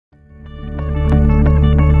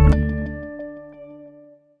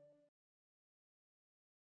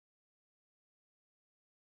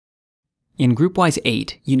In GroupWise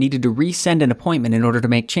 8, you needed to resend an appointment in order to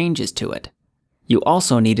make changes to it. You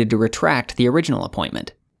also needed to retract the original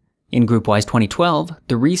appointment. In GroupWise 2012,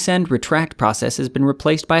 the resend-retract process has been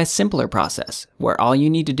replaced by a simpler process, where all you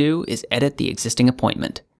need to do is edit the existing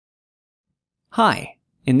appointment. Hi!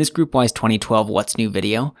 In this GroupWise 2012 What's New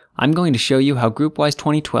video, I'm going to show you how GroupWise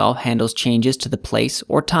 2012 handles changes to the place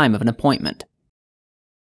or time of an appointment.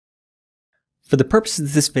 For the purposes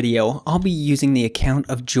of this video, I'll be using the account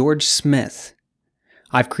of George Smith.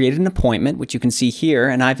 I've created an appointment, which you can see here,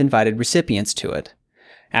 and I've invited recipients to it.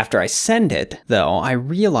 After I send it, though, I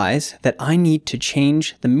realize that I need to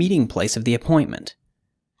change the meeting place of the appointment.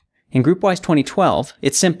 In GroupWise 2012,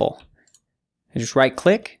 it's simple. I just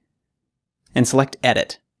right-click and select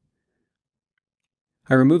Edit.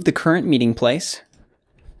 I remove the current meeting place,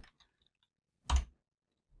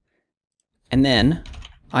 and then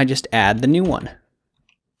I just add the new one.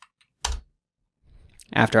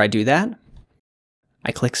 After I do that,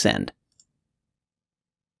 I click Send.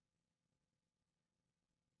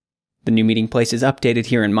 The new meeting place is updated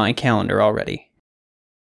here in my calendar already.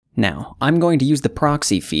 Now, I'm going to use the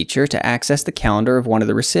proxy feature to access the calendar of one of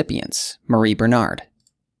the recipients, Marie Bernard.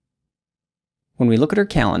 When we look at her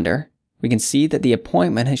calendar, we can see that the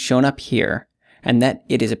appointment has shown up here, and that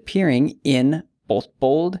it is appearing in both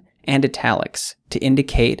bold and italics to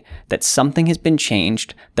indicate that something has been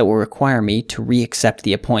changed that will require me to re-accept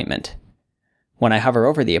the appointment. When I hover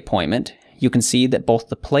over the appointment, you can see that both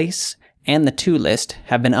the place and the to list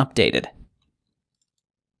have been updated.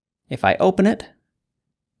 If I open it,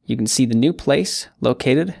 you can see the new place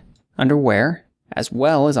located under Where, as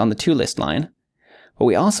well as on the to list line, but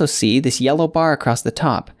we also see this yellow bar across the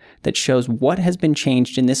top that shows what has been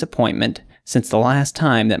changed in this appointment since the last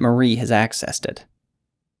time that Marie has accessed it.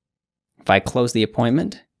 If I close the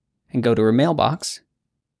appointment and go to her mailbox,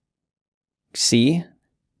 see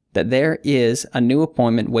that there is a new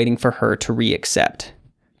appointment waiting for her to re-accept.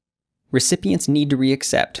 Recipients need to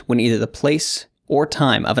re-accept when either the place or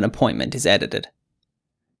time of an appointment is edited.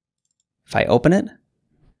 If I open it,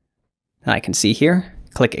 I can see here,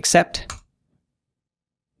 click Accept,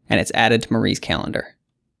 and it's added to Marie's calendar.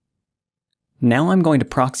 Now I'm going to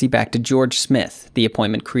proxy back to George Smith, the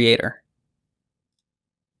appointment creator.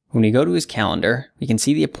 When we go to his calendar, we can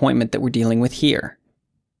see the appointment that we're dealing with here.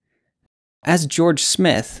 As George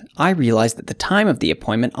Smith, I realize that the time of the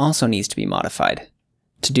appointment also needs to be modified.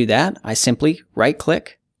 To do that, I simply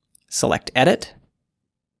right-click, select Edit,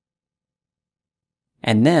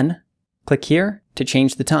 and then click here to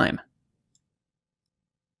change the time.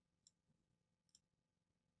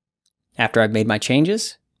 After I've made my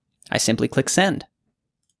changes, I simply click Send.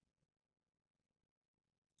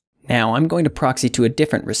 Now I'm going to proxy to a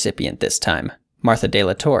different recipient this time, Martha De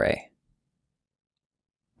La Torre.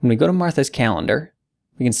 When we go to Martha's calendar,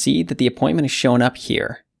 we can see that the appointment is shown up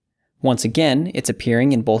here. Once again, it's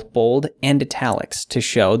appearing in both bold and italics to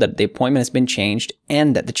show that the appointment has been changed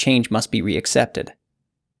and that the change must be re-accepted.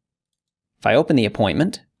 If I open the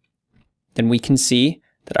appointment, then we can see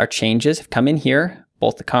that our changes have come in here,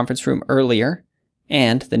 both the conference room earlier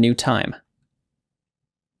and the new time.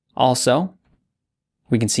 Also,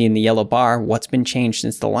 we can see in the yellow bar what's been changed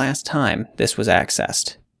since the last time this was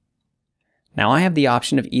accessed. Now I have the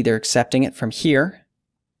option of either accepting it from here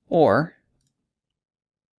or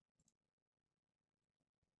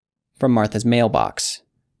from Martha's mailbox.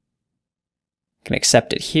 I can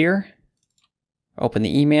accept it here, open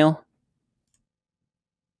the email,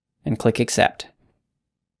 and click Accept.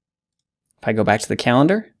 If I go back to the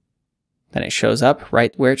calendar, then it shows up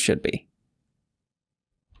right where it should be.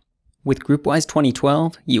 With GroupWise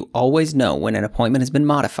 2012, you always know when an appointment has been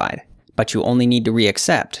modified, but you only need to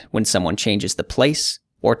re-accept when someone changes the place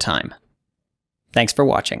or time. Thanks for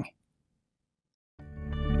watching.